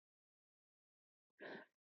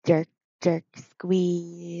Jerk, jerk,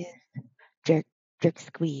 squeeze. Jerk, jerk,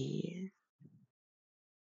 squeeze.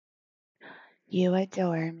 You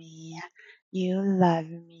adore me. You love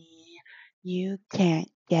me. You can't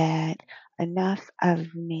get enough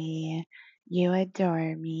of me. You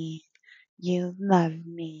adore me. You love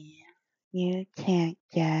me. You can't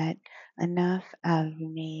get enough of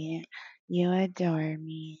me. You adore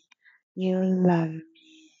me. You love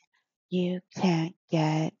me. You can't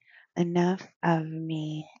get enough of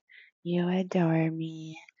me. You adore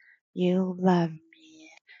me. You love me.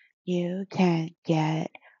 You can't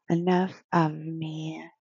get enough of me.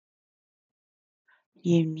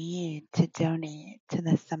 You need to donate to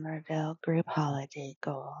the Somerville Group Holiday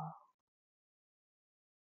Goal.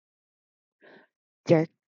 Jerk,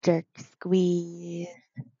 jerk, squeeze.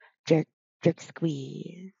 Jerk, jerk,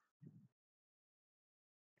 squeeze.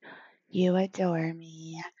 You adore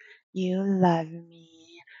me. You love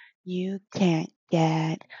me. You can't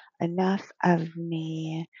get enough of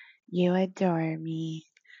me. You adore me.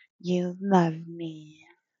 You love me.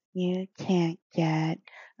 You can't get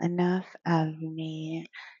enough of me.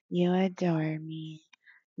 You adore me.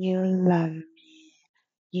 You love me.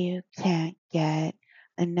 You can't get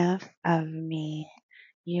enough of me.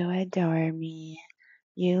 You adore me.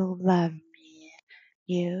 You love me.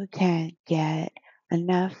 You can't get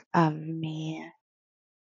enough of me.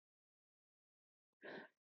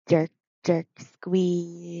 Jerk, jerk,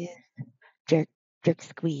 squeeze. Jerk, jerk,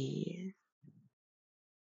 squeeze.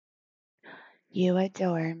 You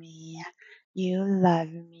adore me. You love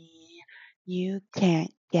me. You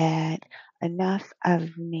can't get enough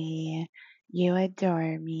of me. You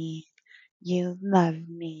adore me. You love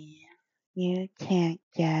me. You can't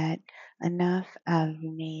get enough of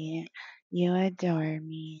me. You adore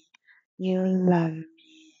me. You love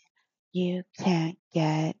me. You can't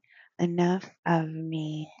get enough of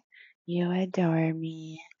me. You adore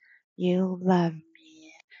me. You love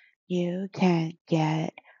me. You can't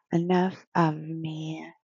get enough of me.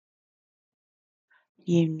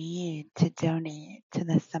 You need to donate to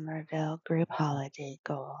the Somerville Group Holiday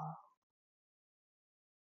Goal.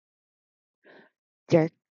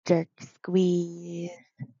 Jerk, jerk, squeeze.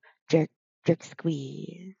 Jerk, jerk,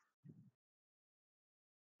 squeeze.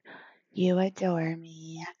 You adore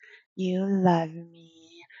me. You love me.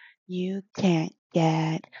 You can't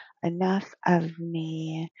get enough of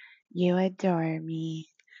me. You adore me.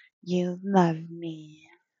 You love me.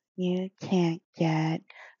 You can't get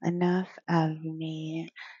enough of me.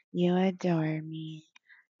 You adore me.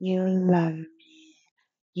 You love me.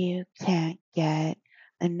 You can't get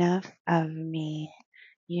enough of me.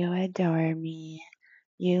 You adore me.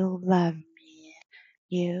 You love me.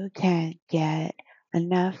 You can't get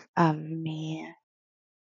enough of me.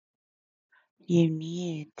 You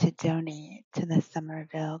need to donate to the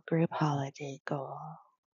Somerville Group Holiday Goal.